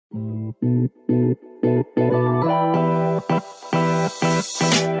That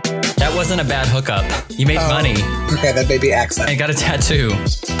wasn't a bad hookup. You made money. Okay, that baby accent. And got a tattoo.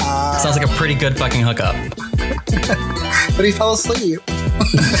 Sounds like a pretty good fucking hookup. But he fell asleep.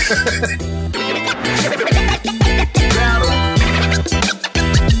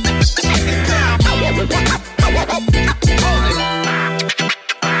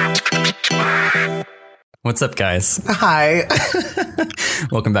 What's up, guys? Hi.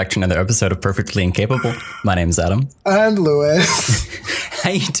 Welcome back to another episode of Perfectly Incapable. My name's Adam. I'm Lewis. How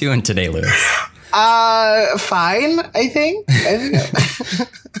you doing today, Lewis? Fine, I think.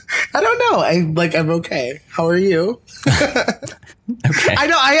 I don't know. I'm okay. How are you? Okay. I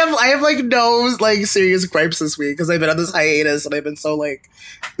know I have like no like serious gripes this week because I've been on this hiatus and I've been so like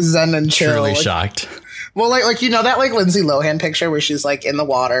zen and chill. Truly like, shocked. Well, like you know that like Lindsay Lohan picture where she's like in the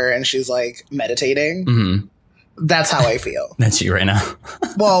water and she's like meditating. Mm-hmm. That's how I feel. That's you right now.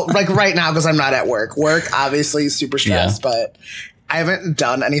 Well, like right now because I'm not at work. Work obviously super stressed, but I haven't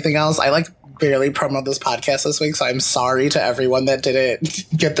done anything else. I like barely promoted this podcast this week, so I'm sorry to everyone that didn't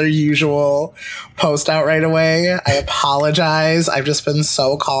get their usual post out right away. I apologize. I've just been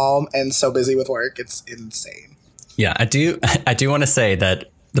so calm and so busy with work. It's insane. Yeah, I do want to say that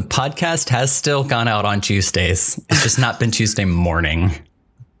the podcast has still gone out on Tuesdays. It's just not been Tuesday morning.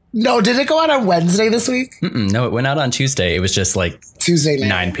 No, did it go out on Wednesday this week? No, it went out on Tuesday. It was just like Tuesday night,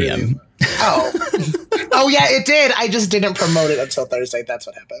 9 p.m. Oh. Oh, yeah, it did. I just didn't promote it until Thursday. That's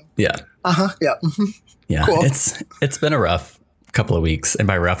what happened. Yeah. Uh-huh. Yeah. Yeah. Cool. It's been a rough couple of weeks. And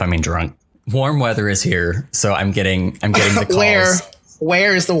by rough, I mean drunk. Warm weather is here. So I'm getting the calls.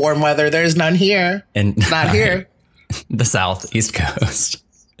 Where is the warm weather? There's none here. And not here. The South, East Coast.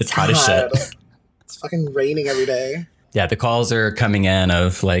 It's hot as shit. It's fucking raining every day. Yeah. The calls are coming in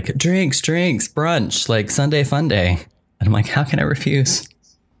of like drinks, brunch, like Sunday fun day. And I'm like, how can I refuse?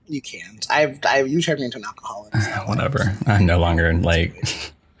 You can't. You turned me into an alcoholic. So. Whatever. I'm no longer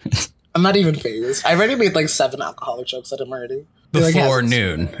like. I'm not even phased. I've already made like 7 alcoholic jokes at him already. Before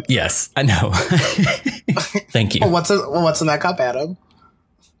noon. Yes, I know. Thank you. Well, what's in that cup, Adam?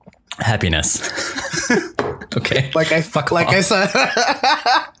 Happiness. Okay. I said,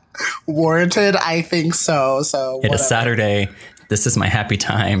 warranted. I think so. So it is Saturday. This is my happy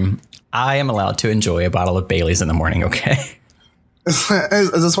time. I am allowed to enjoy a bottle of Bailey's in the morning. Okay. Is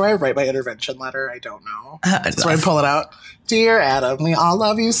this where I write my intervention letter? I don't know. That's where I pull it out. Dear Adam, we all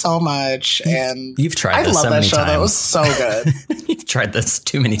love you so much, and you've tried this so many times. That was so good. You've tried this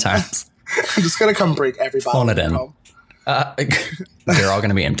too many times. I'm just gonna come break every bottle. Phone it in. They're all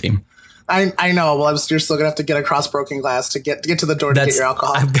gonna be empty. I know. Well, you're still gonna have to get across broken glass to get to the door to get your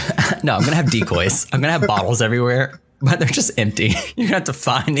alcohol. I'm gonna have decoys. I'm gonna have bottles everywhere. But they're just empty. You're gonna have to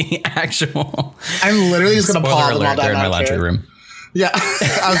find the actual. I'm literally just gonna paw them all down. They're in my laundry room. Yeah,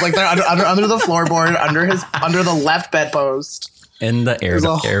 I was like, they're under the floorboard, under the left bedpost, in the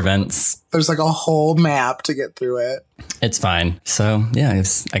air vents. There's like a whole map to get through it. It's fine. So yeah,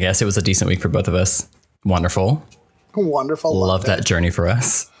 I guess it was a decent week for both of us. Wonderful. Love that journey for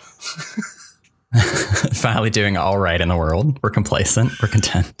us. Finally doing all right in the world. We're complacent. We're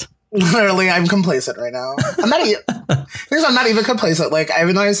content. Literally, I'm complacent right now. I'm not even complacent. Like,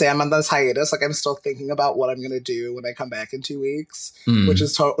 even though I say I'm on this hiatus, like I'm still thinking about what I'm gonna do when I come back in 2 weeks, which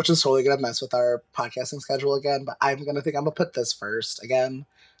is totally gonna mess with our podcasting schedule again. But I'm gonna put this first again,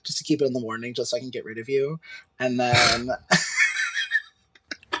 just to keep it in the morning, just so I can get rid of you, and then.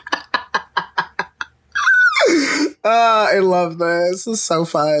 I love this. This is so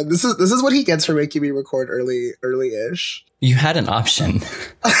fun. This is what he gets for making me record early-ish. You had an option.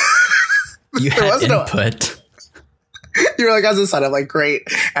 You had input. You were like, as a son, I'm like, great.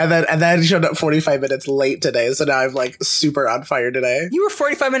 And then he showed up 45 minutes late today. So now I'm like super on fire today. You were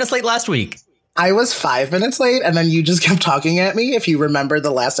 45 minutes late last week. I was 5 minutes late, and then you just kept talking at me. If you remember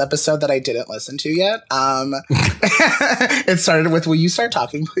the last episode that I didn't listen to yet, it started with, will you start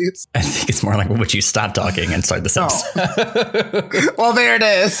talking, please? I think it's more like, would you stop talking and start this episode? Well, there it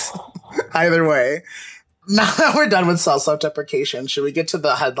is. Either way. Now that we're done with self-deprecation, should we get to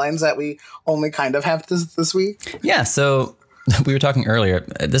the headlines that we only kind of have this week? Yeah, so we were talking earlier.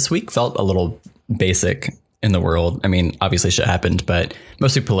 This week felt a little basic in the world. I mean, obviously shit happened, but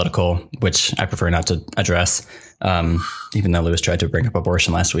mostly political, which I prefer not to address, even though Lewis tried to bring up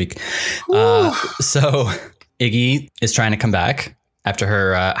abortion last week. So Iggy is trying to come back after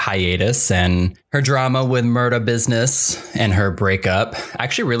her hiatus and her drama with Murda Business and her breakup. I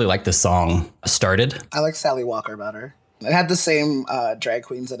actually really like the song Started. I like Sally Walker better. It had the same drag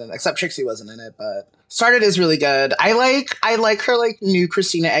queens in it, except Trixie wasn't in it, but Started is really good. I like her like new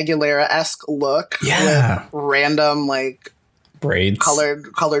Christina Aguilera-esque look. Yeah. With random like braids,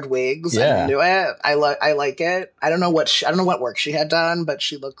 colored wigs. Yeah. I'm into it. I like it. I don't know what work she had done, but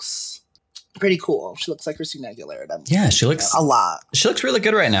she looks pretty cool. She looks like Christina Aguilera. Yeah, she looks a lot. She looks really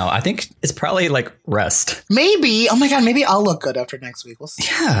good right now. I think it's probably like rest. Maybe. Oh my god. Maybe I'll look good after next week. We'll see.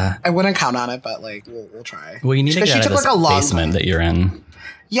 Yeah. I wouldn't count on it, but like we'll try. Well, you need to get out of this basement that you're in.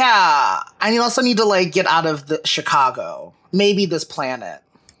 Yeah, and you also need to like get out of the Chicago. Maybe this planet.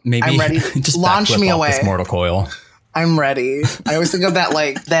 Maybe I'm ready. just Launch me away. This mortal coil. I'm ready. I always think of that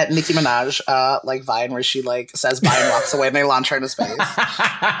that Nicki Minaj like Vine where she like says bye and walks away and they launch her into space.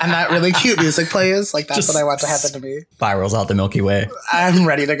 And that really cute music plays. Like that's just what I want to happen to me. Spirals out the Milky Way. I'm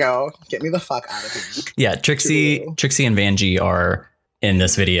ready to go. Get me the fuck out of here. Yeah, Trixie and Vanjie are in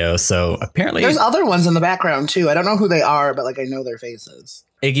this video. So apparently there's other ones in the background too. I don't know who they are, but like I know their faces.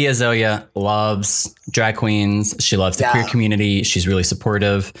 Iggy Azalea loves drag queens. She loves the queer community. She's really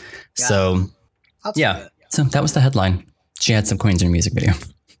supportive. Yeah. So yeah. So that was the headline. She had some queens in her music video.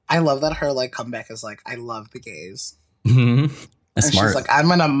 I love that her like comeback is like, I love the gays. Mm-hmm. That's and smart. She's like, I'm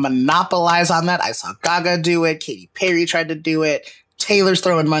gonna monopolize on that. I saw Gaga do it. Katy Perry tried to do it. Taylor's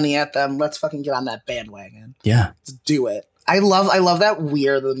throwing money at them. Let's fucking get on that bandwagon. Yeah. Let's do it. I love that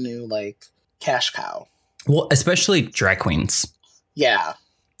we're the new like cash cow. Well, especially drag queens. Yeah.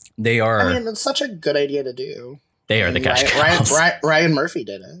 They are. I mean, it's such a good idea to do. They are the cash cows. Ryan Murphy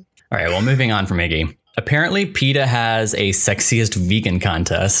did it. All right. Well, moving on from Iggy. Apparently, PETA has a sexiest vegan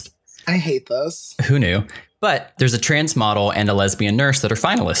contest. I hate this. Who knew? But there's a trans model and a lesbian nurse that are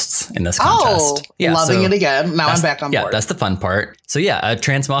finalists in this contest. Oh, loving it again. Now I'm back on board. Yeah, that's the fun part. So yeah, a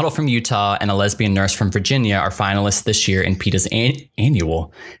trans model from Utah and a lesbian nurse from Virginia are finalists this year in PETA's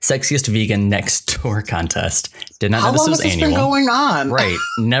annual Sexiest Vegan Next Door contest. Did not know this was annual. How long has this been going on? Right.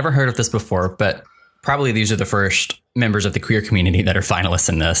 Never heard of this before, but probably these are the first members of the queer community that are finalists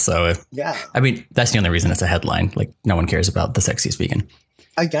in this. So yeah, I mean, that's the only reason it's a headline. Like no one cares about the sexiest vegan.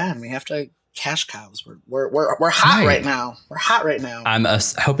 Again, we have to cash cows. We're hot right now. We're hot right now. I'm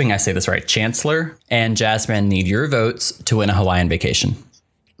hoping I say this right. Chancellor and Jasmine need your votes to win a Hawaiian vacation.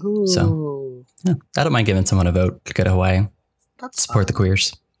 Ooh. So yeah, I don't mind giving someone a vote to go to Hawaii. That's support the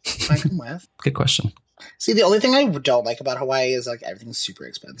queers. I can with. Good question. See, the only thing I don't like about Hawaii is like everything's super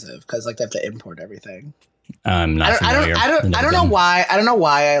expensive because like they have to import everything. I'm not familiar. I don't know why. I don't know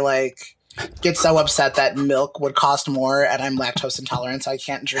why I like get so upset that milk would cost more and I'm lactose intolerant, so I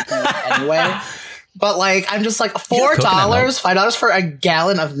can't drink milk anyway. But like, I'm just like $4, $5 for a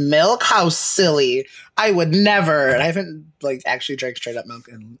gallon of milk. How silly! I would never. And I haven't like actually drank straight up milk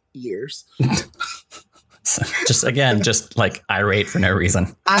in years. So just like irate for no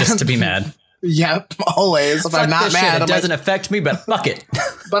reason, just to be mad. Yep, always. If I'm not mad, it doesn't affect me, but fuck it.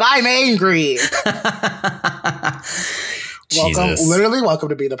 But I'm angry. Welcome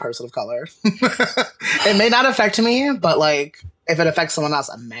to being a person of color. It may not affect me, but like if it affects someone else,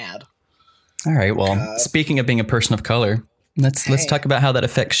 I'm mad. All right. Well, speaking of being a person of color, let's talk about how that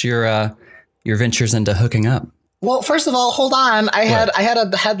affects your ventures into hooking up. Well, first of all, hold on. I had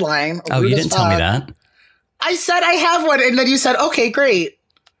a headline. Oh, you didn't tell me that. I said I have one, and then you said, "Okay, great."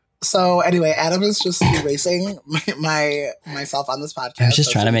 So anyway, Adam is just erasing myself on this podcast. I was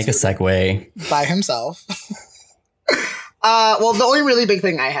just trying to make a segue by himself. Well, the only really big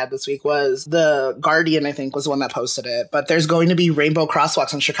thing I had this week was The Guardian, I think, was the one that posted it. But there's going to be rainbow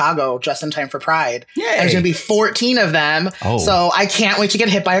crosswalks in Chicago just in time for Pride. Yay. There's going to be 14 of them. Oh. So I can't wait to get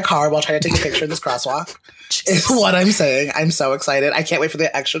hit by a car while trying to take a picture of this crosswalk. Is what I'm saying. I'm so excited. I can't wait for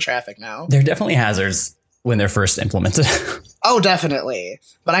the extra traffic now. They're definitely hazards when they're first implemented. Oh, definitely.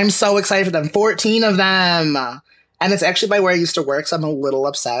 But I'm so excited for them. 14 of them. And it's actually by where I used to work, so I'm a little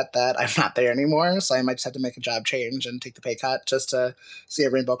upset that I'm not there anymore. So I might just have to make a job change and take the pay cut just to see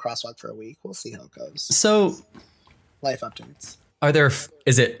a rainbow crosswalk for a week. We'll see how it goes. So, life updates.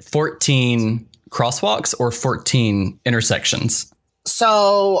 Is it 14 crosswalks or 14 intersections?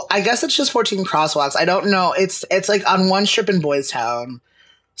 So I guess it's just 14 crosswalks. I don't know. It's like on one strip in Boys Town.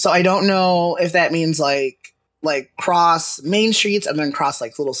 So I don't know if that means like cross main streets and then cross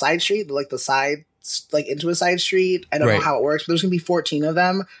like little side street, like the side, like into a side street. I don't know how it works, but there's gonna be 14 of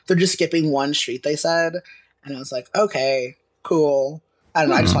them. They're just skipping one street, they said. And I was like, okay, cool. I don't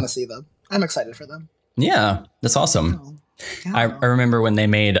know. I just want to see them. I'm excited for them. Yeah, that's awesome. Yeah. I remember when they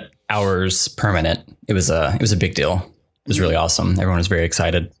made ours permanent. It was a big deal. It was really awesome. Everyone was very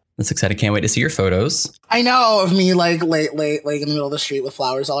excited. That's excited. Can't wait to see your photos. I know, of me like late, like in the middle of the street with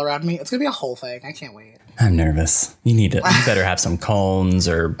flowers all around me. It's gonna be a whole thing. I can't wait. I'm nervous. You need it. You better have some cones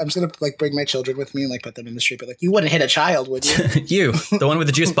or. I'm just gonna like bring my children with me and like put them in the street. But like, you wouldn't hit a child, would you? You, the one with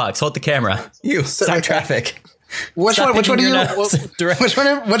the juice box. Hold the camera. You, stop traffic. Which Stop one? Which one of picking you? your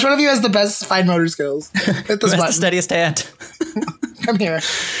nose. Which one of you has the best fine motor skills? Hit this Who has the button. steadiest hand? Come here.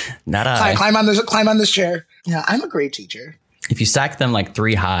 Not I. Climb on this chair. Yeah, I'm a great teacher. If you stack them like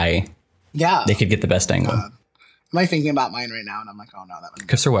 3 high, Yeah. they could get the best angle. Am I thinking about mine right now? And I'm like, oh no, that one.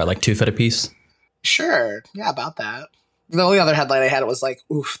 Because they're what, like 2 foot a piece? Sure. Yeah, about that. The only other headline I had was like,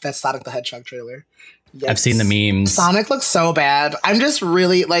 oof, that's Sonic the Hedgehog trailer. Yikes. I've seen the memes. Sonic looks so bad. I'm just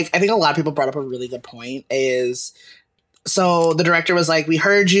really like, I think a lot of people brought up a really good point is, so the director was like, we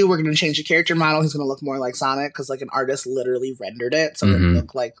heard you, we're going to change the character model. He's going to look more like Sonic because like an artist literally rendered it. So it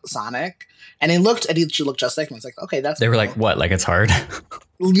looked like Sonic. And he looked just like him. I was like, okay, that's They were cool. like, what? Like it's hard?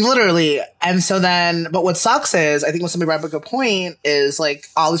 Literally. And so then, but what sucks is, I think what somebody brought up a good point is like,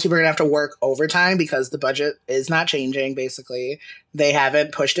 all these people are going to have to work overtime because the budget is not changing, basically. They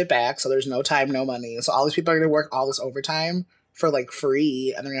haven't pushed it back, so there's no time, no money. So all these people are going to work all this overtime for like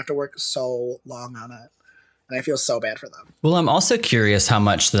free, and they're going to have to work so long on it. And I feel so bad for them. Well, I'm also curious how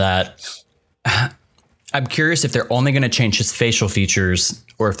much that... I'm curious if they're only going to change his facial features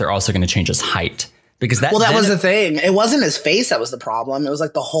or if they're also going to change his height. Because that was the thing. It wasn't his face that was the problem. It was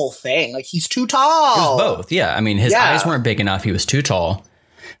like the whole thing. Like he's too tall. It was both. Yeah. I mean, his eyes weren't big enough. He was too tall.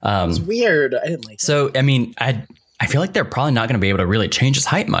 It's weird. I didn't like it. So, I mean, I feel like they're probably not going to be able to really change his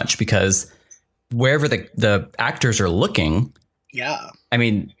height much because wherever the actors are looking. Yeah. I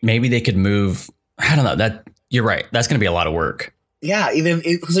mean, maybe they could move. I don't know. That you're right. That's going to be a lot of work. Yeah.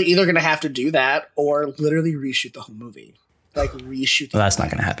 Because they're either going to have to do that or literally reshoot the whole movie. Like reshoot. Well, that's not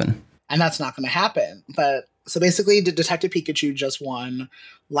going to happen. And that's not going to happen. But so basically, Detective Pikachu just won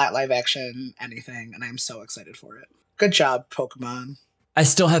live action anything, and I'm so excited for it. Good job, Pokemon. I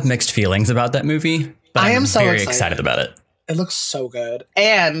still have mixed feelings about that movie, but I'm so very excited about it. It looks so good.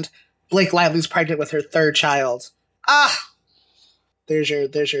 And Blake Lively's pregnant with her 3rd child. There's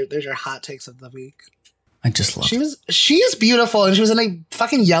your hot takes of the week. I just love it. She is beautiful, and she was in a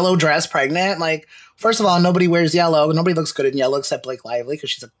fucking yellow dress pregnant. Like, first of all, nobody wears yellow. Nobody looks good in yellow except Blake Lively because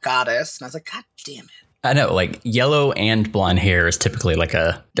she's a goddess. And I was like, God damn it. I know, like yellow and blonde hair is typically like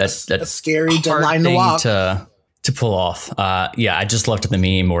a scary hard line to thing walk. to pull off. Yeah, I just loved the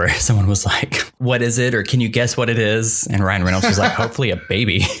meme where someone was like, "What is it?" or "Can you guess what it is?" And Ryan Reynolds was like, "Hopefully a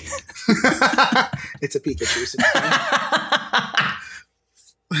baby." It's a Pikachu.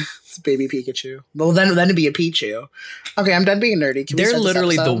 It's a baby Pikachu. Well, then it'd be a Pichu. Okay, I'm done being nerdy. They're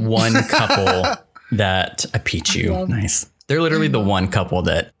literally the one couple that a Pichu. Nice. They're literally the one couple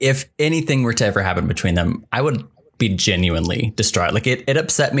that if anything were to ever happen between them, I would be genuinely distraught. Like it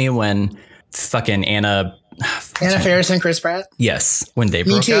upset me when fucking Anna Faris and Chris Pratt. Yes, when they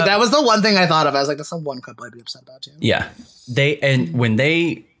broke Me too. up. That was the one thing I thought of. I was like, that's the one couple I'd be upset about too. Yeah. When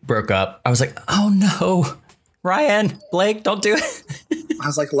they broke up, I was like, oh no, Ryan, Blake, don't do it. I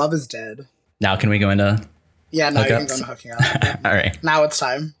was like, love is dead. Now can we go into Yeah, now you can hookups? go into hooking up. All right. Now it's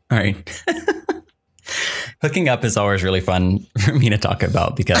time. All right. Hooking up is always really fun for me to talk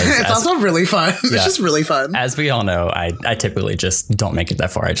about because It's also really fun. It's just really fun. as we all know, I typically just don't make it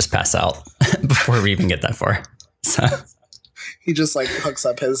that far. I just pass out before we even get that far. So He just like hooks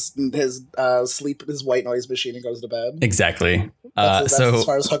up his white noise machine and goes to bed. exactly. That's So as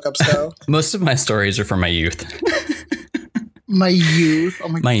far as hookups go. most of my stories are from my youth. My youth. Oh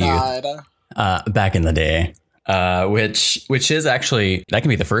my youth. God. Back in the day. Which is actually, that can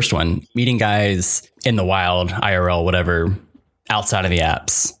be the first one. Meeting guys in the wild, IRL, whatever, outside of the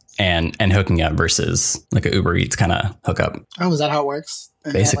apps and hooking up versus like a Uber Eats kind of hookup. Oh, is that how it works?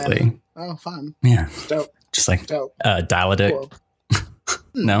 In Basically. Atlanta? Oh, fun. Yeah. Dope. Just like Dope. dial-a-dick. Cool.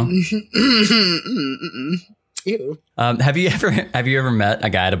 No. Ew. Have you ever met a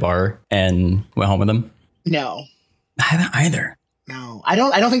guy at a bar and went home with him? No. I haven't either. No. I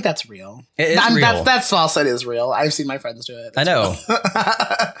don't think that's real. It is real. That's false. It is real. I've seen my friends do it. I know.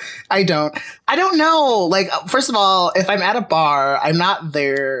 I don't know. Like, first of all, if I'm at a bar, I'm not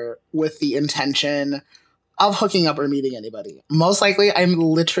there with the intention of hooking up or meeting anybody. Most likely, I'm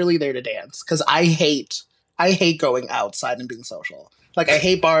literally there to dance because I hate going outside and being social. Like, I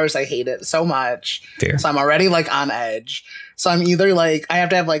hate bars. I hate it so much. Fair. So I'm already like on edge. So I'm either like, I have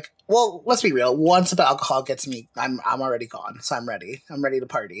to have like, well, let's be real. Once the alcohol gets me, I'm already gone. So I'm ready. I'm ready to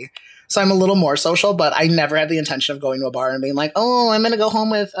party. So I'm a little more social, but I never had the intention of going to a bar and being like, oh, I'm going to go home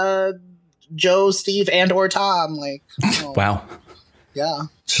with Joe, Steve, and or Tom. Like, oh, Wow. yeah.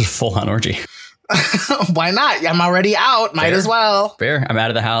 It's just a full-on orgy. Why not? I'm already out. Might Fair. as well. Fair. I'm out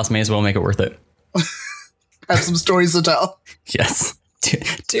of the house. May as well make it worth it. Have some stories to tell. Yes.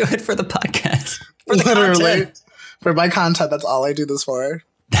 Do it for the podcast. For the Literally. content. For my content, that's all I do this for.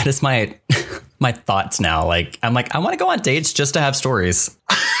 That is my thoughts now. Like, I'm like, I want to go on dates just to have stories.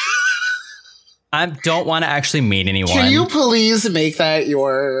 I don't want to actually meet anyone. Can you please make that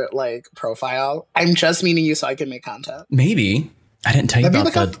your like profile? I'm just meeting you so I can make content. Maybe. I didn't tell you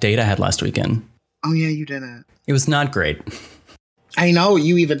about the date I had last weekend. Oh yeah, you didn't. It was not great. I know,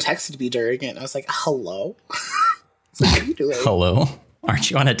 you even texted me during it. And I was like, hello? Like, what are you doing? Hello?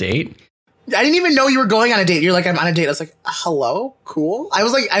 Aren't you on a date? I didn't even know you were going on a date. You're like, I'm on a date. I was like, hello? Cool. I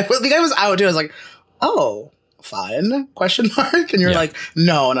was like, I think I was out too. I was like, oh, fun? Question mark? And you're like,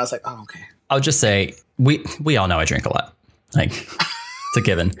 no. And I was like, oh, okay. I'll just say, we all know I drink a lot. Like, it's a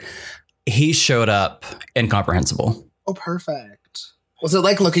given. He showed up incomprehensible. Oh, perfect. Was it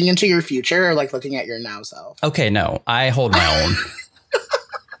like looking into your future or like looking at your now self? Okay, no. I hold my own.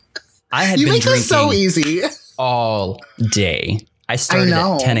 I had been drinking this so easy all day. I started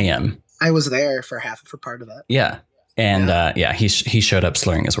at 10 a.m. I was there for part of it. Yeah. And he showed up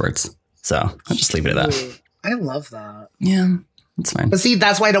slurring his words. So I'll just leave it at that. I love that. Yeah, it's fine. But see,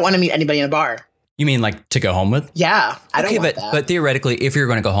 that's why I don't want to meet anybody in a bar. You mean like to go home with? Yeah. I don't want that. But theoretically, if you're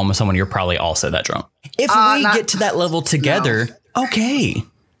going to go home with someone, you're probably also that drunk. If we get to that level together, okay.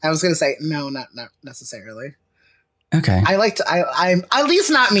 I was going to say, no, not necessarily. Okay. I'm at least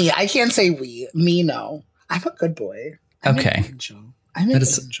not me. I can't say we. Me, no. I'm a good boy. Okay.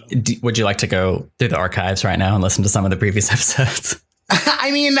 Would you like to go through the archives right now and listen to some of the previous episodes?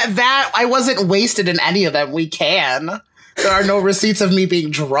 I mean, that I wasn't wasted in any of them. We can. There are no receipts of me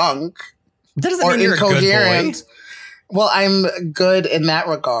being drunk. That doesn't mean you're a good boy. Well, I'm good in that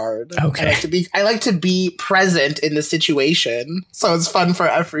regard. Okay. I like to be present in the situation, so it's fun for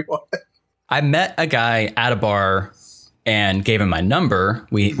everyone. I met a guy at a bar and gave him my number.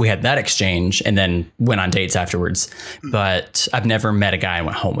 We had that exchange and then went on dates afterwards. But I've never met a guy and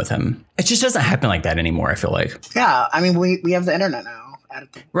went home with him. It just doesn't happen like that anymore, I feel like. Yeah, I mean, we have the internet now.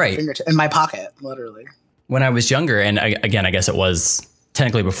 Right. In my pocket, literally. When I was younger, and again, I guess it was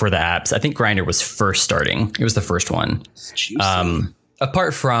technically before the apps, I think Grindr was first starting. It was the first one.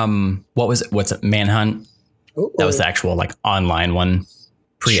 Apart from, what's it, Manhunt? Ooh. That was the actual like online one,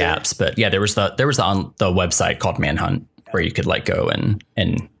 pre-apps. Sure. But yeah, there was the website called Manhunt where you could like go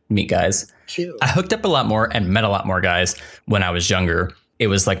and meet guys. Cute. I hooked up a lot more and met a lot more guys when I was younger. It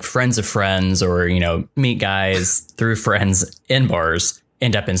was like friends of friends or, meet guys through friends in bars,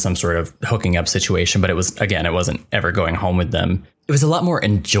 end up in some sort of hooking up situation. But it wasn't ever going home with them. It was a lot more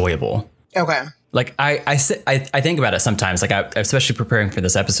enjoyable. Okay. Like I think about it sometimes, like especially preparing for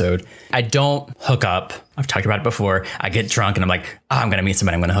this episode, I don't hook up. I've talked about it before. I get drunk and I'm like, I'm going to meet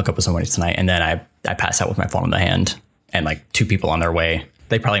somebody. I'm going to hook up with somebody tonight. And then I pass out with my phone in the hand and like two people on their way.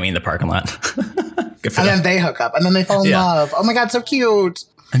 They probably meet in the parking lot. Good for them. Then they hook up and then they fall in love. Oh my God, so cute.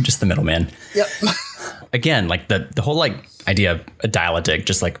 I'm just the middleman. Yep. Again, like the whole like idea of a dial-a-dick,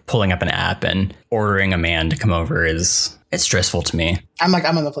 just like pulling up an app and ordering a man to come over it's stressful to me. I'm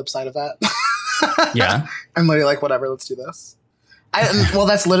on the flip side of that. Yeah. I'm literally like, whatever, let's do this.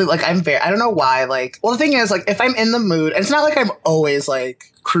 That's literally like, I don't know why. Like, well, the thing is, like, if I'm in the mood, it's not like I'm always like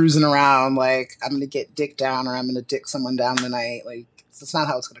cruising around, like I'm going to get dick down or I'm going to dick someone down tonight. Like, that's not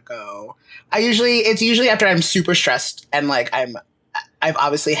how it's going to go. It's usually after I'm super stressed and like I've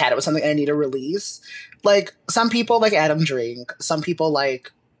obviously had it with something I need to release. Like some people like Adam drink, some people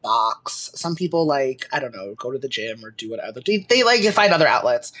like box, some people like, I don't know, go to the gym or do whatever. They like find other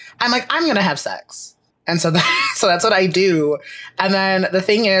outlets. I'm like, I'm going to have sex. And so that's what I do. And then the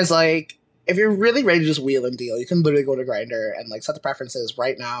thing is like, if you're really ready to just wheel and deal, you can literally go to Grindr and like set the preferences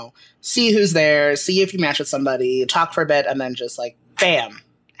right now, see who's there, see if you match with somebody, talk for a bit, and then just like, bam,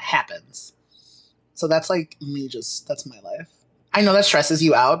 happens. So that's like me, that's my life. I know that stresses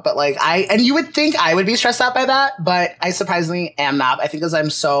you out, but like and you would think I would be stressed out by that, but I surprisingly am not. I think because I'm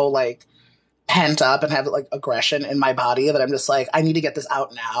so like pent up and have like aggression in my body that I'm just like, I need to get this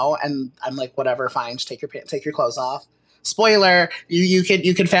out now. And I'm like, whatever, fine, just take your clothes off. Spoiler, you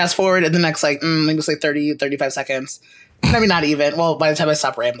could fast forward in the next like, maybe say 30, 35 seconds. Maybe not even. Well, by the time I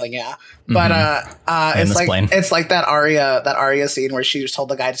stop rambling, yeah. But it's like that Arya scene where she just told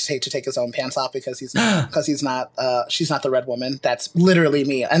the guy to take his own pants off because she's not the red woman. That's literally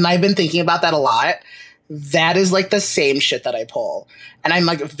me, and I've been thinking about that a lot. That is like the same shit that I pull, and I'm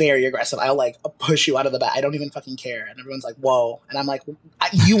like very aggressive. I'll like push you out of the bed. I don't even fucking care, and everyone's like, "Whoa!" And I'm like,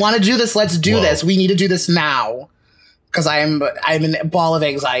 "You want to do this? Let's do this. We need to do this now." Because I'm in a ball of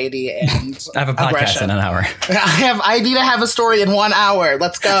anxiety and I have a podcast aggression. in an hour. I need to have a story in 1 hour.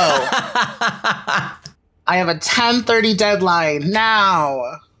 Let's go. I have a 10:30 deadline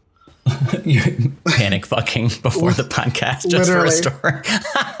now. You're panic fucking before the podcast just literally. For a story.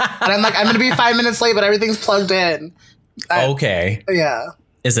 And I'm like, I'm going to be 5 minutes late, but everything's plugged in. Okay. Yeah.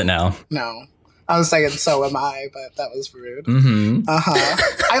 Is it now? No. I was saying so am I, but that was rude. Mm-hmm.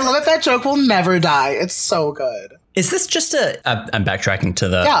 I love that joke will never die. It's so good. Is this just I'm backtracking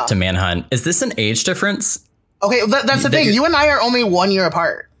to Manhunt. Is this an age difference? Okay, that's the thing. You and I are only 1 year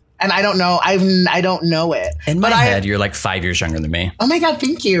apart. And I don't know. I don't know it. In my head, you're like 5 years younger than me. Oh my God,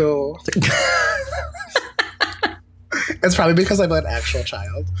 thank you. It's probably because I'm an actual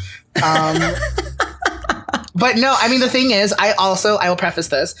child. But no, I mean, the thing is, I will preface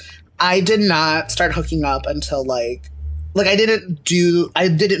this. I did not start hooking up until like I didn't do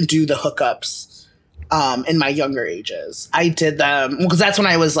the hookups in my younger ages. I did them because that's when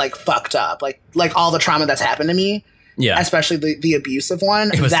I was like fucked up, like all the trauma that's happened to me. Yeah, especially the abusive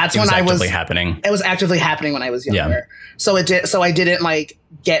one. It was actively happening when I was younger. Yeah. So I didn't like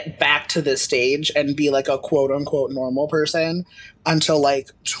get back to this stage and be like a quote unquote normal person until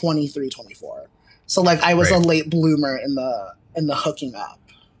like 23, 24. So like I was a late bloomer in the hooking up.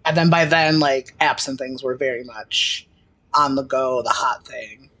 And then by then, like, apps and things were very much on the go, the hot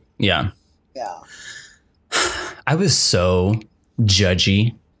thing. Yeah. Yeah. I was so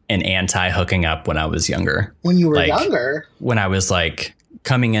judgy and anti-hooking up when I was younger. When you were younger? When I was, like,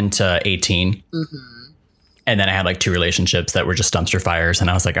 coming into 18. Mm-hmm. And then I had, like, 2 relationships that were just dumpster fires. And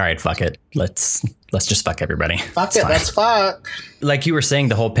I was like, all right, fuck it. Let's just fuck everybody. Fuck it, let's fuck. Like you were saying,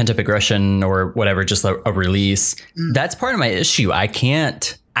 the whole pent-up aggression or whatever, just a release. Mm. That's part of my issue. I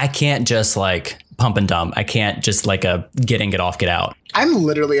can't just like pump and dump. I can't just like get in, get off, get out. I'm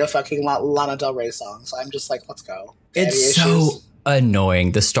literally a fucking Lana Del Rey song. So I'm just like, let's go. It's so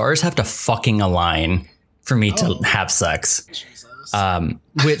annoying. The stars have to fucking align for me to have sex. Jesus.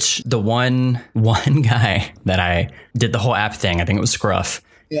 Which the one guy that I did the whole app thing, I think it was Scruff,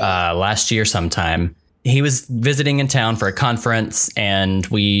 last year sometime. He was visiting in town for a conference, and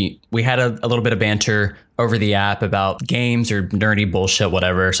we had a little bit of banter over the app about games or nerdy bullshit,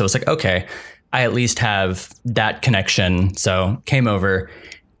 whatever. So it's like, okay, I at least have that connection. So came over.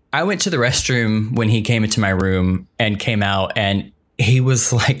 I went to the restroom when he came into my room and came out, and he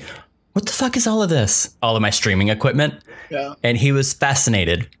was like, what the fuck is all of this? All of my streaming equipment. Yeah. And he was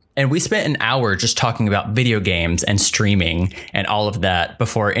fascinated. And we spent an hour just talking about video games and streaming and all of that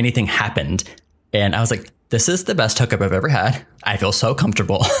before anything happened. And I was like, this is the best hookup I've ever had. I feel so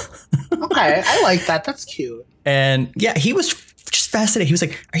comfortable. Okay, I like that. That's cute. And yeah, he was just fascinated. He was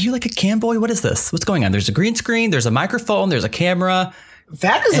like, are you like a cam boy? What is this? What's going on? There's a green screen. There's a microphone. There's a camera.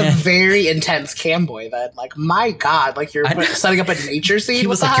 That is a very intense cam boy then. Like, my God, like you're setting up a nature scene. He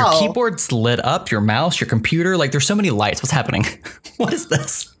was like, your keyboard's lit up, your mouse, your computer. Like, there's so many lights. What's happening? What is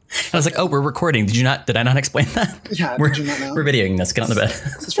this? And I was like, oh, we're recording. Did I not explain that? Yeah, did you not know? We're videoing this. Get on the bed.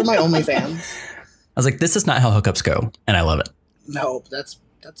 This is for my OnlyFans. I was like, this is not how hookups go. And I love it. No, that's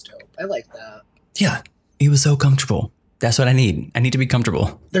dope. I like that. Yeah. He was so comfortable. That's what I need. I need to be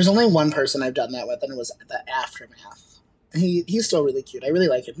comfortable. There's only one person I've done that with, and it was the Aftermath. He's still really cute. I really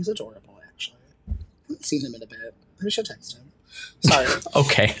like him. He's adorable, actually. I haven't seen him in a bit. We should text him. Sorry.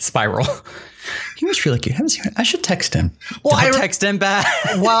 Okay, Spiral. He was really cute. I should text him. Well, I text him back.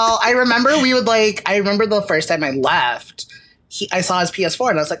 Well, I remember I remember the first time I left, I saw his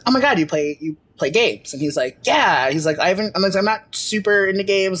PS4 and I was like, oh my God, you play games? And he's like, yeah. He's like, I'm not super into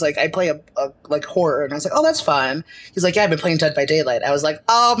games. Like, I play a like horror. And I was like, oh, that's fun. He's like, yeah, I've been playing Dead by Daylight. I was like,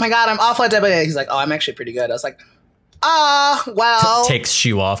 oh my God, I'm awful at Dead by Daylight. He's like, oh, I'm actually pretty good. I was like, well, takes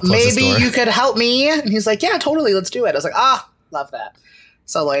shoe off. Maybe you could help me. And he's like, yeah, totally. Let's do it. I was like, love that.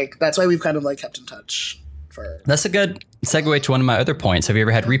 So like, that's why we've kind of like kept in touch That's a good segue to one of my other points. Have you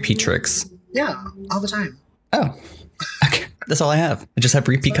ever had repeat tricks? Yeah, all the time. Oh, okay. That's all I have. I just have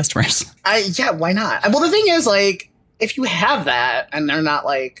repeat customers. Yeah, why not? Well, the thing is, like, if you have that and they're not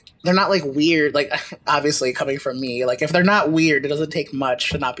like weird, like, obviously coming from me, like, if they're not weird, it doesn't take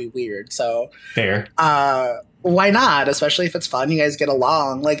much to not be weird. So fair. Why not? Especially if it's fun, you guys get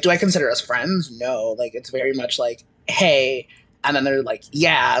along. Like, do I consider us friends? No. Like, it's very much like, hey, and then they're like,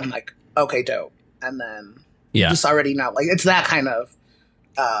 yeah. I'm like, okay, dope. And then you just already know. Like, it's that kind of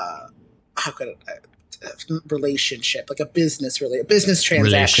how could relationship, like a business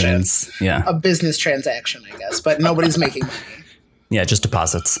transaction. Relations, yeah. A business transaction, I guess. But nobody's making money. Yeah, just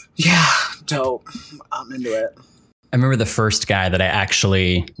deposits. Yeah, dope. I'm into it. I remember the first guy that I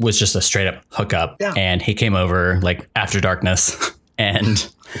actually was just a straight up hookup, and he came over like after darkness, and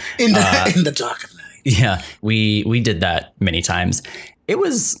in the dark of night. Yeah, we did that many times. It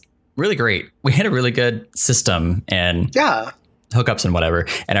was really great. We had a really good system and hookups and whatever.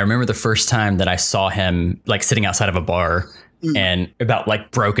 And I remember the first time that I saw him like sitting outside of a bar and about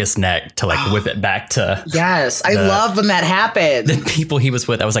like broke his neck to like whip it back to. Yes, I love when that happened. The people he was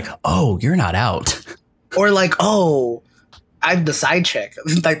with, I was like, oh, you're not out. Or like, oh, I'm the side chick.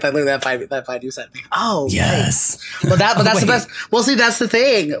 Like that five you sent me. Oh yes. Nice. But that's the best. Well, see, that's the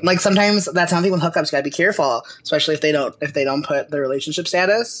thing. Like sometimes that's something with hookups. You gotta be careful, especially if they don't put the relationship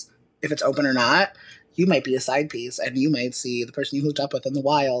status, if it's open or not. You might be a side piece, and you might see the person you hooked up with in the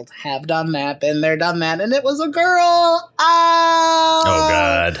wild have done that, been there, done that, and it was a girl. Oh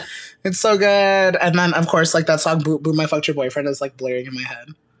God. It's so good. And then, of course, like that song Boom I Fucked Your Boyfriend is like blaring in my head.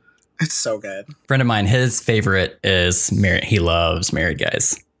 It's so good. Friend of mine, his favorite is married. He loves married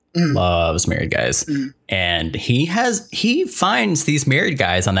guys. Loves married guys. And he finds these married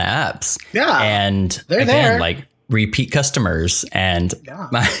guys on the apps. Yeah. And they're again, there. like repeat customers. And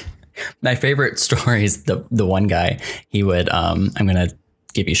my favorite story is the one guy, he would, I'm going to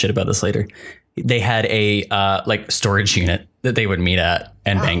give you shit about this later. They had a like storage unit that they would meet at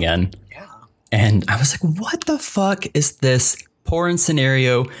and bang in. Yeah. And I was like, what the fuck is this porn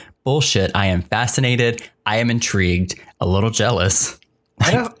scenario bullshit? I am fascinated. I am intrigued, a little jealous.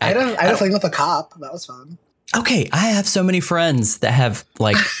 Like, I had a thing with a cop. That was fun. Okay. I have so many friends that have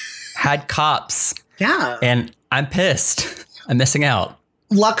like had cops. Yeah. And I'm pissed. I'm missing out.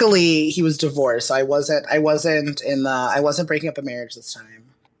 Luckily, he was divorced. So I wasn't breaking up a marriage this time.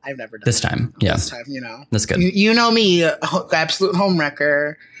 I've never done this time. Yeah. This time, you know. That's good. You know me, absolute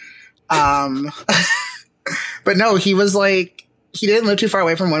homewrecker. But no, he was like, he didn't live too far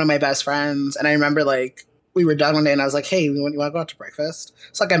away from one of my best friends. And I remember like, we were done one day and I was like, hey, you want to go out to breakfast?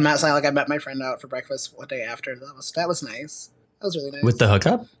 So like I met my friend out for breakfast one day after. That was nice. That was really nice. With the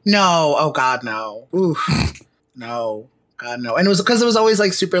hookup? No. Oh God, no. Oof. No. God, no. And it was because it was always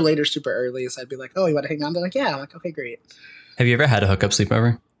like super late or super early. So I'd be like, oh, you want to hang on? They're like, yeah. I'm like, okay, great. Have you ever had a hookup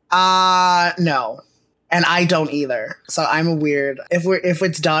sleepover? No. And I don't either. So I'm a weird. If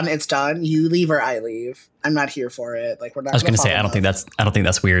it's done, it's done. You leave or I leave. I'm not here for it. Like we're not. I was gonna say I don't think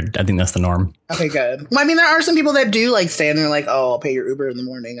that's weird. I think that's the norm. Okay, good. Well, I mean, there are some people that do like stay and they're like, oh, I'll pay your Uber in the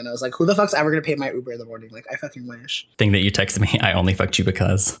morning. And I was like, who the fuck's ever gonna pay my Uber in the morning? Like, I fucking wish. Thing that you texted me, I only fucked you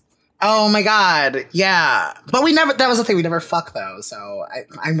because. Oh my God, yeah. But we never. That was the thing. We never fuck though. So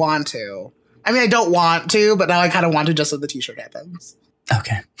I want to. I mean, I don't want to, but now I kind of want to just so the t-shirt happens.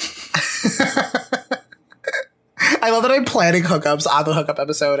 Okay. I love that I'm planning hookups on the hookup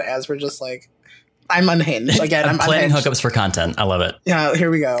episode as we're just like, I'm unhinged. Again, I'm planning unhinged. hookups for content. I love it. Yeah, here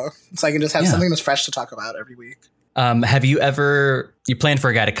we go. So I can just have something that's fresh to talk about every week. Have you planned for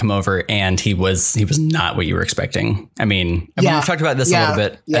a guy to come over and he was not what you were expecting? I mean, we've talked about this a little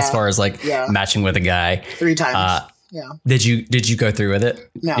bit as far as like matching with a guy 3 times. Yeah. Did you go through with it?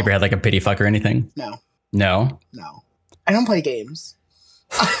 No. You ever had like a pity fuck or anything? No. I don't play games.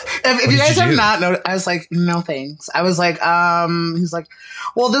 if you guys have not noticed, I was like, no thanks. I was like, he's like,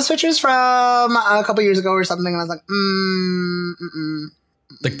 well, this picture's from a couple years ago or something, and I was like,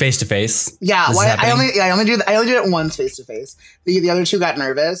 like face to face. Yeah, I only did it once face to face. The other 2 got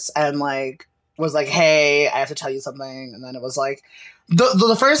nervous and like was like, hey, I have to tell you something, and then it was like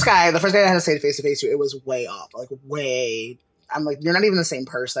the first guy that I had to say face to face to, it was way off, like way. I'm like, you're not even the same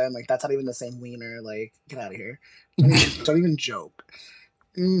person. Like that's not even the same wiener. Like get out of here. Don't even joke.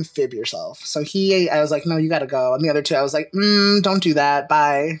 Fib yourself. So I was like, no, you gotta go. And the other 2, I was like, don't do that.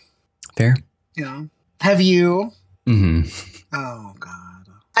 Bye. Fair. You know. Have you? Mm-hmm. Oh God.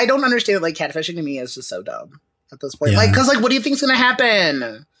 I don't understand. Like catfishing to me is just so dumb at this point. Like, cause like, what do you think's gonna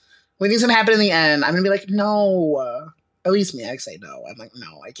happen? What do you think's gonna happen in the end? I'm gonna be like, no. At least me, I say no. I'm like,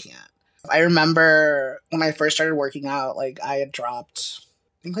 no, I can't. I remember when I first started working out, like I had dropped,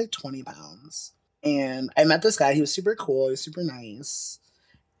 I think like 20 pounds. And I met this guy. He was super cool. He was super nice.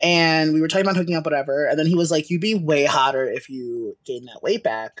 And we were talking about hooking up, whatever. And then he was like, you'd be way hotter if you gained that weight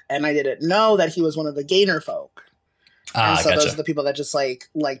back. And I didn't know that he was one of the gainer folk. And so those are the people that just like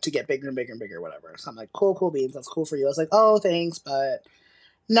to get bigger and bigger and bigger, whatever. So I'm like, cool beans. That's cool for you. I was like, oh, thanks. But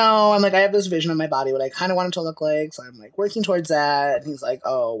no, I'm like, I have this vision of my body, what I kind of want it to look like. So I'm like working towards that. And he's like,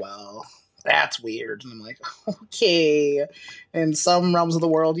 oh, well, that's weird. And I'm like, okay. In some realms of the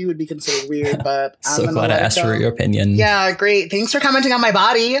world, you would be considered weird, but I'm so glad I asked for your opinion. Yeah, great. Thanks for commenting on my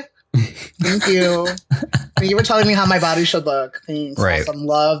body. Thank you. You were telling me how my body should look. Thanks. Right. Awesome.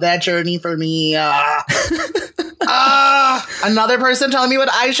 Love that journey for me. Another person telling me what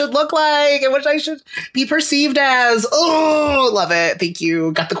I should look like and what I should be perceived as. Oh, love it. Thank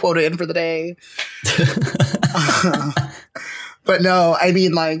you. Got the quota in for the day. But no, I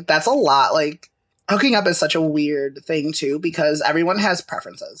mean, like, that's a lot. Like, hooking up is such a weird thing, too, because everyone has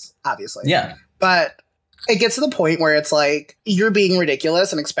preferences, obviously. Yeah. But it gets to the point where it's like, you're being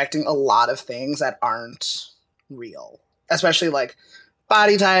ridiculous and expecting a lot of things that aren't real. Especially, like,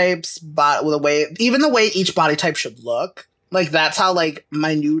 body types, the way each body type should look Like that's how like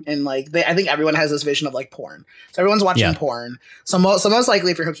minute and like I think everyone has this vision of like porn. So everyone's watching porn. So most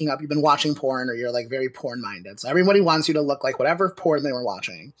likely if you're hooking up, you've been watching porn or you're like very porn minded. So everybody wants you to look like whatever porn they were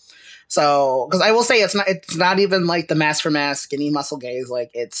watching. So because I will say it's not even like the mass for mass skinny muscle gaze. Like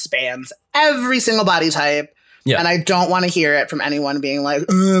it spans every single body type. Yeah. And I don't want to hear it from anyone being like,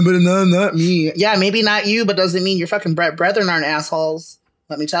 but not me. Yeah, maybe not you, but doesn't mean your fucking brethren aren't assholes.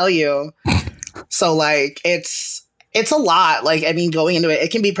 Let me tell you. So like it's a lot. Like, I mean, going into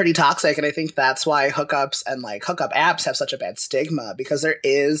it can be pretty toxic. And I think that's why hookups and like hookup apps have such a bad stigma, because there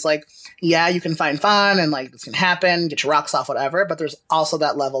is like, yeah, you can find fun and like this can happen, get your rocks off, whatever. But there's also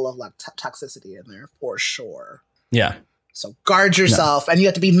that level of like toxicity in there for sure. Yeah. So guard yourself, and you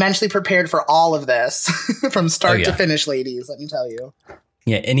have to be mentally prepared for all of this from start to finish, ladies. Let me tell you.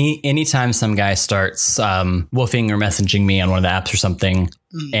 Yeah. Anytime some guy starts woofing or messaging me on one of the apps or something,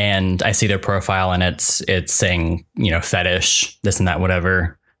 and I see their profile and it's saying, you know, fetish, this and that,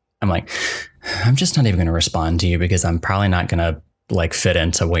 whatever, I'm like, I'm just not even going to respond to you because I'm probably not going to like fit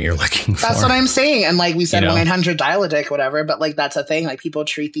into what you're looking for. That's what I'm saying. And like we said, 1-800 dial a dick, whatever. But like that's a thing. Like people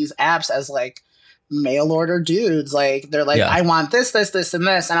treat these apps as like mail order dudes. Like they're like, I want this, and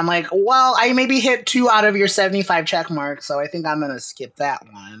this. And I'm like, well, I maybe hit 2 out of your 75 check marks. So I think I'm going to skip that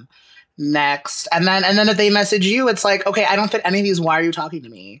one. Next. And then if they message you, it's like, okay, I don't fit any of these. Why are you talking to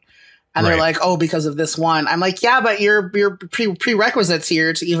me? And they're like, oh, because of this one. I'm like, yeah, but your prerequisites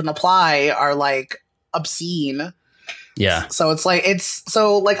here to even apply are like obscene. Yeah. So it's like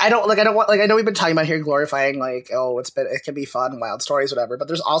I know we've been talking about here glorifying like, oh, it can be fun, wild stories, whatever. But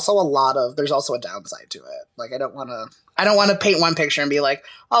there's also a downside to it. Like I don't want to paint one picture and be like,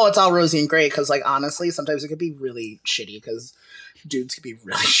 oh, it's all rosy and great, because like honestly, sometimes it could be really shitty because dudes can be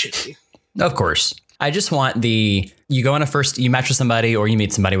really shitty. Of course. I just want you match with somebody or you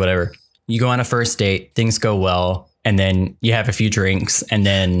meet somebody, whatever. You go on a first date, things go well, and then you have a few drinks and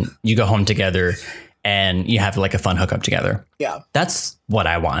then you go home together and you have like a fun hookup together. Yeah. That's what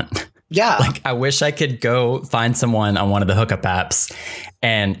I want. Yeah. Like I wish I could go find someone on one of the hookup apps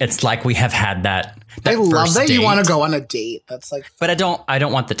and it's like we have had that I love that date. You want to go on a date. That's like, but I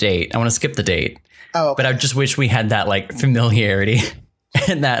don't want the date. I want to skip the date. Oh, okay. But I just wish we had that like familiarity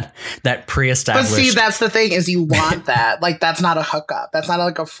and that pre-established. But see, that's the thing is you want that. Like that's not a hookup. That's not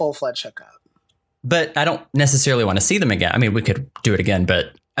like a full-fledged hookup. But I don't necessarily want to see them again. I mean, we could do it again,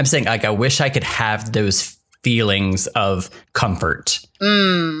 but I'm saying like I wish I could have those feelings of comfort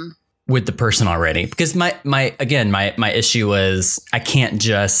with the person already. Because my issue was I can't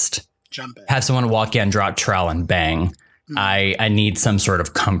just have someone walk in, drop trowel and bang. I need some sort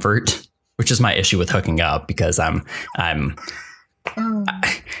of comfort, which is my issue with hooking up, because I don't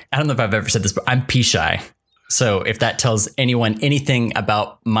know if I've ever said this, but I'm pee shy. So if that tells anyone anything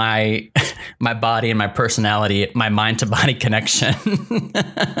about my body and my personality, my mind to body connection.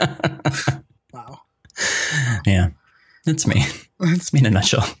 Wow. Yeah, that's me. That's me in a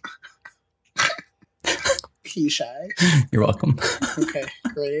nutshell. Pee shy. You're welcome. Okay,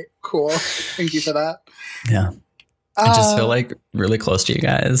 great. Cool. Thank you for that. Yeah. I just feel like really close to you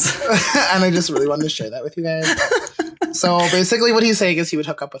guys. And I just really wanted to share that with you guys. So basically what he's saying is he would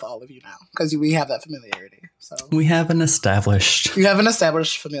hook up with all of you now because we have that familiarity. So we have an established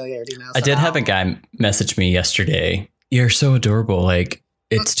familiarity now. I did have a guy message me yesterday. You're so adorable. Like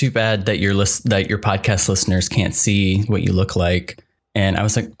it's too bad that your podcast listeners can't see what you look like. And I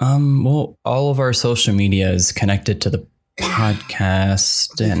was like, well, all of our social media is connected to the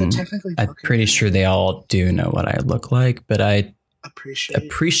podcast, and I'm pretty sure they all do know what I look like, but I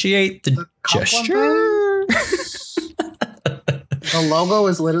appreciate the gesture. The logo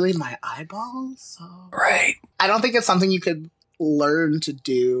is literally my eyeballs. So. Right. I don't think it's something you could learn to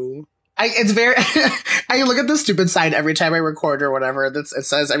do. It's very. I look at the stupid sign every time I record or whatever. It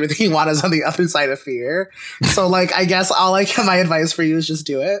says everything you want is on the other side of fear. So, like, I guess my advice for you is just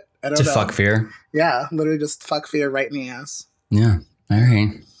do it. I don't know. Fuck fear. Yeah, literally just fuck fear right in the ass. Yeah. All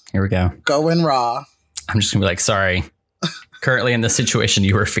right. Here we go. Go in raw. I'm just gonna be like, sorry. Currently in this situation,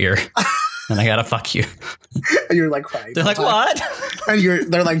 you were fear, and I gotta fuck you. And you're like crying. They're like, what?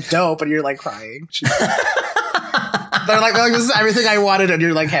 And they're like, dope, and you're like crying. They're like, this is everything I wanted, and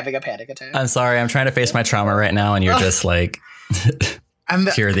you're like having a panic attack. I'm sorry, I'm trying to face my trauma right now, and you're just like,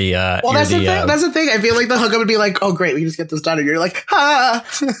 you're the. Well, that's the thing. That's the thing. I feel like the hookup would be like, oh great, we can just get this done, and you're like, ha,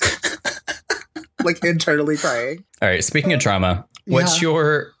 like internally crying. All right. Speaking of trauma, what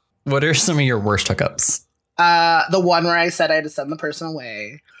are some of your worst hookups? The one where I said I had to send the person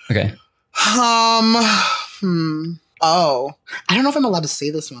away. Okay. Oh, I don't know if I'm allowed to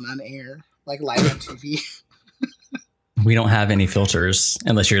say this one on air, like live on TV. We don't have any filters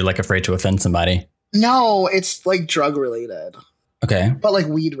unless you're like afraid to offend somebody. No, it's like drug related. Okay. But like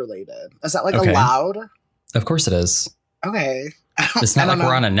weed related. Is that like Okay. allowed? Of course it is. Okay. It's not like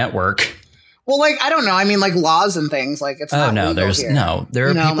we're on a network. Well, like, I don't know. I mean, like laws and things, like it's not legal here. There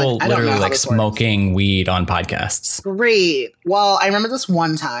are people like, literally like smoking weed on podcasts. Great. Well, I remember this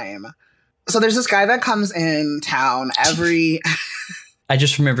one time. So there's this guy that comes in town every... I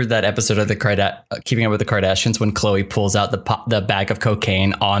just remembered that episode of the Keeping Up with the Kardashians when Khloe pulls out the bag of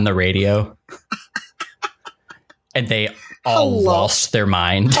cocaine on the radio. And they all lost their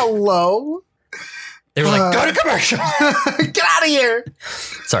mind. Hello? They were like, go to commercial. Get out of here.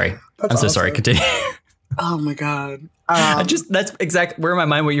 Sorry. I'm so sorry. Continue. Oh my God. That's exactly where my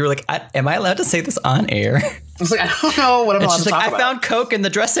mind where you were like, am I allowed to say this on air? I was like, I don't know what I'm allowed to talk about. I found coke in the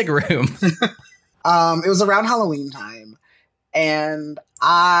dressing room. It was around Halloween time. And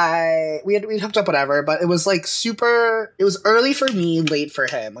we hooked up, whatever, but it was like it was early for me, late for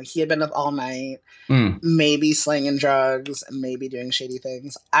him. Like he had been up all night, maybe slinging drugs, maybe doing shady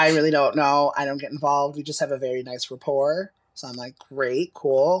things. I really don't know. I don't get involved. We just have a very nice rapport. So I'm like, great,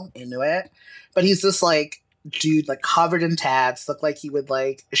 cool, into it. But he's this like dude, like covered in tats, looked like he would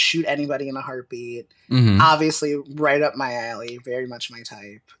like shoot anybody in a heartbeat. Mm-hmm. Obviously right up my alley, very much my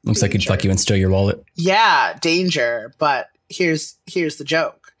type. Looks like he'd fuck you and steal your wallet. Yeah, danger. But here's the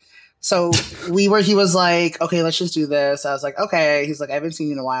joke. So he was like, okay, let's just do this. I was like, okay. He's like, I haven't seen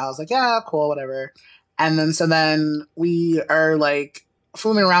you in a while. I was like, yeah, cool, whatever. And then we are like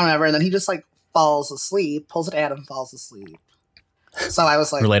fooling around, whatever. And then he just like falls asleep, pulls it at him, falls asleep. So I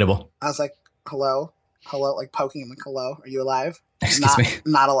was like, relatable. I was like, hello, like poking him, like, hello, are you alive? Excuse me.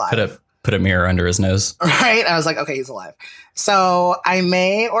 Not alive. Put a mirror under his nose. Right. I was like, okay, he's alive. So I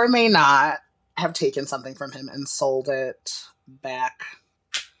may or may not have taken something from him and sold it back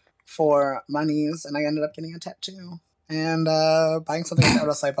for monies, and I ended up getting a tattoo and buying something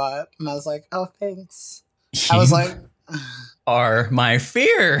else I bought, and I was like, oh, thanks. I was like, are my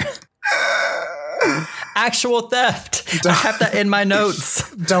fear. Actual theft. I have that in my notes.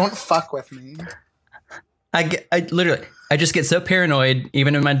 Don't fuck with me. I literally just get so paranoid,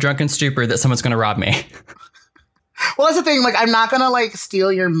 even in my drunken stupor, that someone's gonna rob me. Well, that's the thing. Like, I'm not gonna like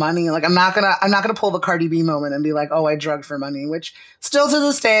steal your money. Like, I'm not gonna pull the Cardi B moment and be like, oh, I drugged for money, which still to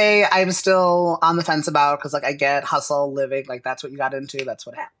this day I'm still on the fence about, because like I get hustle living, like that's what you got into, that's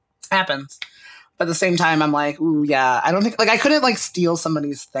what happens. But at the same time, I'm like, ooh, yeah, I don't think like I couldn't like steal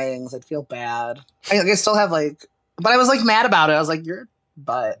somebody's things. I'd feel bad. I still have like, but I was like mad about it. I was like, you're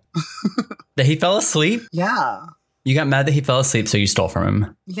butt. That he fell asleep? Yeah. You got mad that he fell asleep, so you stole from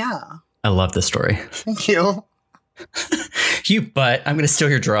him? Yeah. I love this story. Thank you. You butt. I'm going to steal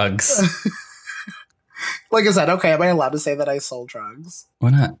your drugs. Like I said, okay, am I allowed to say that I sold drugs? Why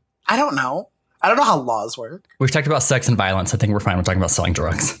not? I don't know. I don't know how laws work. We've talked about sex and violence. I think we're fine. We're talking about selling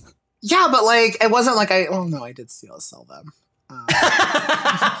drugs. Yeah, but like, it wasn't like no, I did sell them.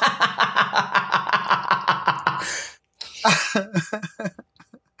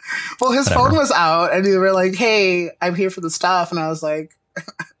 Well, his phone was out, and they were like, hey, I'm here for the stuff. And I was like,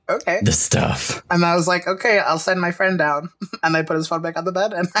 okay. The stuff. And I was like, okay, I'll send my friend down. And I put his phone back on the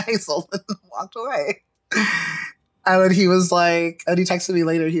bed, and I sold it and walked away. And then he was like, and he texted me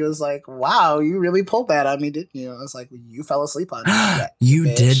later, he was like, wow, you really pulled that on me, didn't you? I was like, you fell asleep on me.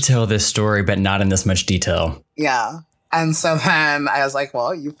 You did tell this story, but not in this much detail. Yeah. And so then I was like,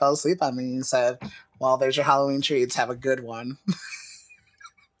 well, you fell asleep on me. He said, well, there's your Halloween treats. Have a good one.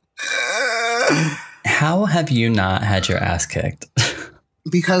 How have you not had your ass kicked?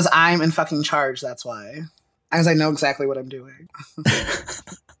 Because I'm in fucking charge, that's why. As I know exactly what I'm doing.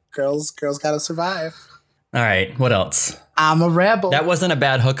 Girls gotta survive. All right, what else? I'm a rebel. That wasn't a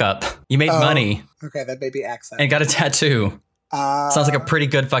bad hookup. You made money. Okay, that baby accent. And got a tattoo. Sounds like a pretty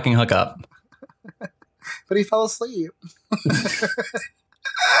good fucking hookup. But he fell asleep.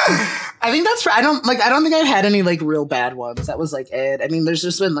 I think that's I don't think I've had any like real bad ones. That was like it. I mean, there's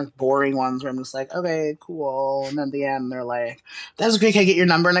just been like boring ones where I'm just like, okay, cool. And then at the end they're like, that was great, can I get your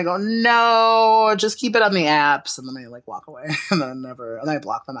number? And I go, no, just keep it on the apps. And then I like walk away and then I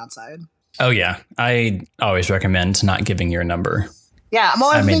block them outside. Oh yeah. I always recommend not giving your number. Yeah,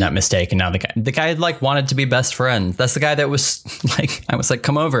 I made that mistake, and now the guy like wanted to be best friends. That's the guy that was like, I was like,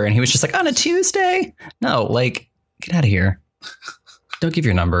 come over, and he was just like, on a Tuesday? No, like, get out of here. Don't give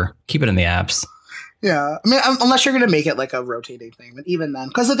your number. Keep it in the apps. Yeah, I mean, unless you're gonna make it like a rotating thing, but even then,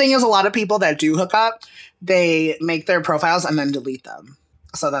 because the thing is, a lot of people that do hook up, they make their profiles and then delete them.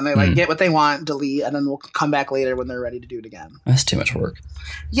 So then they like get what they want, delete, and then we'll come back later when they're ready to do it again. That's too much work.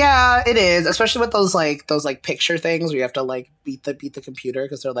 Yeah, it is, especially with those picture things where you have to like beat the computer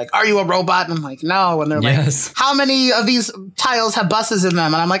because they're like, "Are you a robot?" And I'm like, "No." And they're like, "How many of these tiles have buses in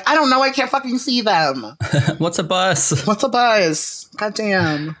them?" And I'm like, "I don't know. I can't fucking see them." What's a bus? What's a bus? God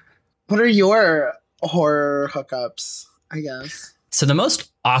damn. What are your horror hookups? I guess. So the most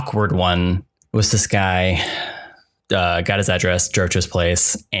awkward one was this guy. Got his address, drove to his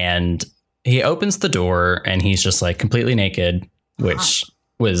place, and he opens the door and he's just like completely naked, which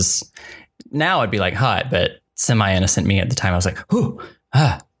was, now I'd be like hot, but semi-innocent me at the time, I was like,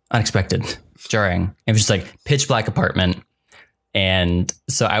 unexpected, jarring. It was just like pitch black apartment. And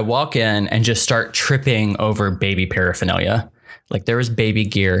so I walk in and just start tripping over baby paraphernalia. Like there was baby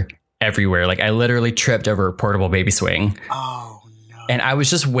gear everywhere. Like I literally tripped over a portable baby swing. Oh. And I was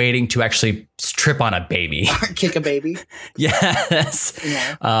just waiting to actually trip on a baby. Kick a baby. Yes.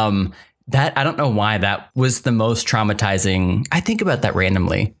 Yeah. That, I don't know why that was the most traumatizing. I think about that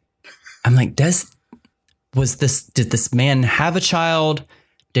randomly. I'm like, did this man have a child?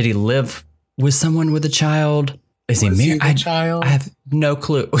 Did he live with someone with a child? Is he married? Child? I have no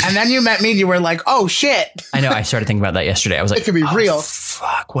clue. And then you met me and you were like, oh shit. I know. I started thinking about that yesterday. I was like, it could be real.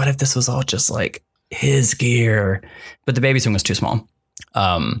 Fuck. What if this was all just like his gear? But the baby swing was too small.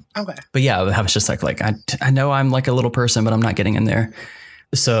 Okay. But yeah, I was just like I know I'm like a little person, but I'm not getting in there.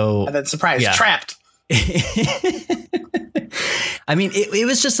 So and then surprise, trapped. I mean, it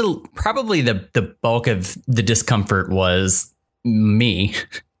was just probably the bulk of the discomfort was me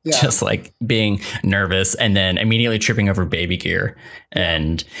just like being nervous and then immediately tripping over baby gear.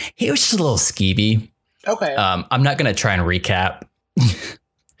 And he was just a little skeevy. Okay. I'm not going to try and recap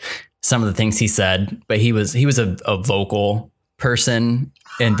some of the things he said, but he was a vocal person,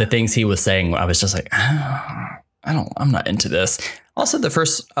 and the things he was saying, I was just like, I'm not into this. Also, the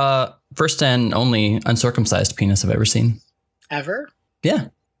first and only uncircumcised penis I've ever seen. Ever? Yeah.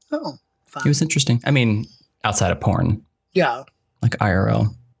 Oh, fun. It was interesting. I mean, outside of porn. Yeah. Like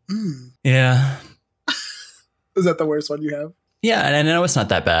IRL. Yeah. Is that the worst one you have? Yeah, and I know it's not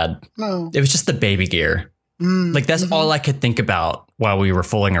that bad. No. It was just the baby gear. Like that's all I could think about while we were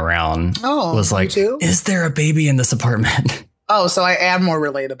fooling around. Oh, was like, is there a baby in this apartment? Oh, so I am more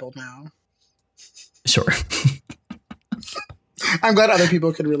relatable now. Sure. I'm glad other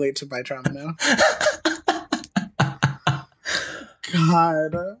people can relate to my trauma now.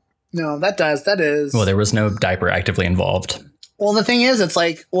 God. No, that is. Well, there was no diaper actively involved. Well, the thing is, it's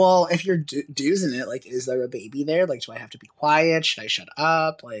like, well, if you're doozing it, like, is there a baby there? Like, do I have to be quiet? Should I shut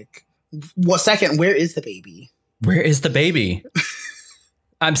up? Like, where is the baby? Where is the baby?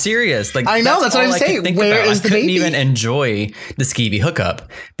 I'm serious. Like I know, that's what I'm saying. Where is the baby? I couldn't even enjoy the skeevy hookup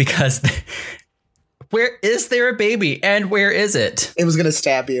because where is there a baby and where is it? It was gonna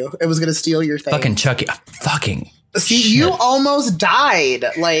stab you. It was gonna steal your thing. Fucking Chucky. Fucking. See, shit. You almost died.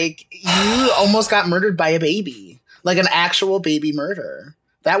 Like you almost got murdered by a baby, like an actual baby murder.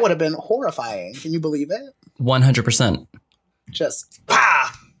 That would have been horrifying. Can you believe it? 100%. Just bah.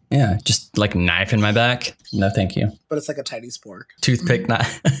 Yeah, just like knife in my back. No, thank you. But it's like a tiny spork. Toothpick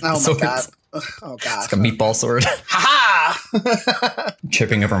knife. Oh my god. Oh god. It's like a meatball sword. Ha ha!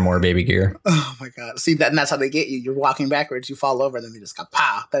 Tripping over more baby gear. Oh my god. See, and that's how they get you. You're walking backwards, you fall over, and then they just go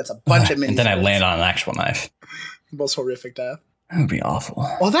pow. That's a bunch of mini. And then I land on an actual knife. Most horrific death. That would be awful.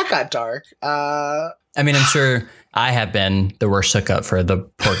 Well, that got dark. I mean, I'm sure I have been the worst hookup for the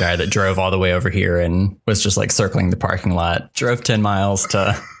poor guy that drove all the way over here and was just like circling the parking lot. Drove 10 miles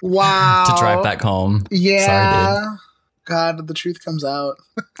to to drive back home. Yeah. Sorry, dude. God, the truth comes out.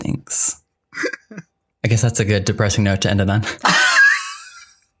 Thanks. I guess that's a good depressing note to end it on.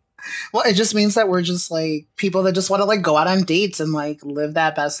 Well, it just means that we're just like people that just want to like go out on dates and like live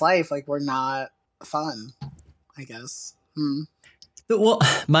that best life. Like we're not fun, I guess. Well,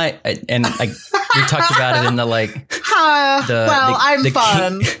 we talked about it in the like. I'm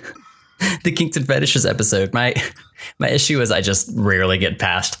fun. The Kinks and Fetishes episode. My issue is I just rarely get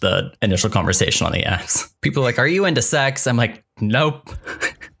past the initial conversation on the apps. People are like, "Are you into sex?" I'm like, "Nope."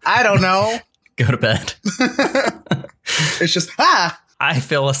 I don't know. Go to bed. It's just I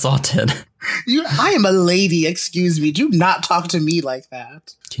feel assaulted. I am a lady. Excuse me. Do not talk to me like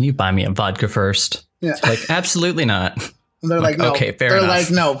that. Can you buy me a vodka first? Yeah. Like, absolutely not. And they're like, no. Okay, fair enough. They're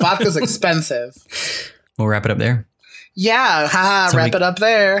like, no, vodka's expensive. We'll wrap it up there. Yeah, wrap it up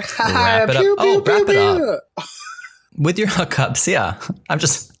there. Wrap it up. Wrap it up. With your hookups, yeah. I'm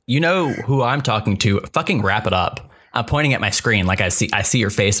just, you know who I'm talking to. Fucking wrap it up. I'm pointing at my screen like I see your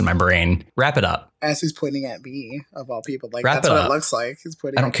face in my brain. Wrap it up. As he's pointing at me, of all people. Like, wrap that's what up. It looks like. He's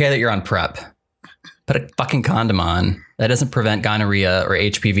pointing. I don't care that you're on prep. Put a fucking condom on. That doesn't prevent gonorrhea or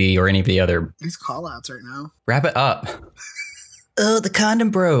HPV or any of the other. These call outs right now. Wrap it up. Oh, the condom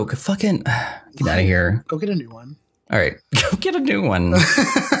broke. Fucking get out of here. Go get a new one. All right. Go get a new one. All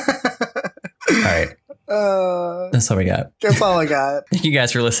right. That's all we got. That's all I got. Thank you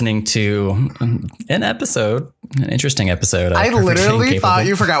guys for listening to an interesting episode. I literally thought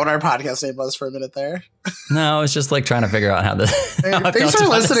you forgot what our podcast name was for a minute there. No, I was just like trying to figure out how this. Thanks for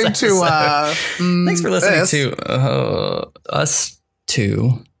listening to. Thanks for listening to us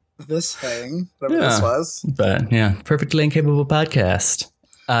two. This thing, whatever this was. But yeah, Perfectly Incapable Podcast.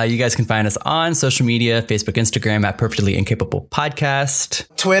 You guys can find us on social media, Facebook, Instagram at Perfectly Incapable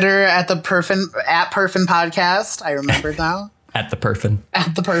Podcast. Twitter at Perfin Podcast. I remembered now. At the Perfin.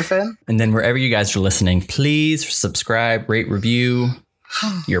 At the Perfin. And then wherever you guys are listening, please subscribe, rate, review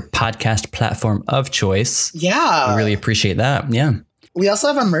your podcast platform of choice. Yeah. We really appreciate that. Yeah. We also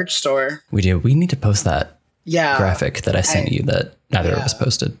have a merch store. We do. We need to post that graphic that I sent you that neither of us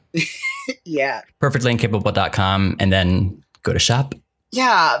posted. Yeah. Perfectlyincapable.com and then go to shop.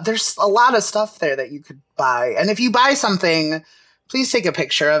 Yeah, there's a lot of stuff there that you could buy. And if you buy something, please take a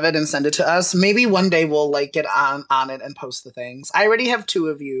picture of it and send it to us. Maybe one day we'll like get on it and post the things. I already have 2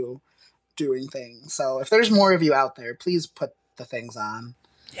 of you doing things. So if there's more of you out there, please put the things on.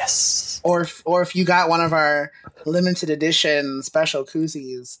 Yes. Or if you got one of our limited edition special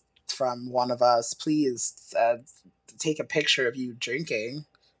koozies from one of us, please take a picture of you drinking.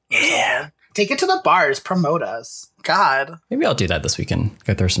 Yeah. Take it to the bars. Promote us. God. Maybe I'll do that this weekend.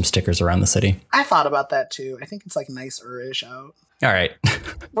 Go throw some stickers around the city. I thought about that too. I think it's like nice-ish out. All right.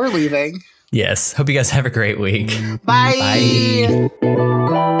 We're leaving. Yes. Hope you guys have a great week. Bye.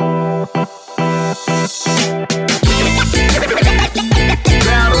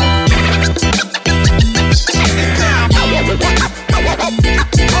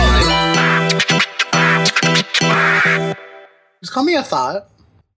 Just call me a thought.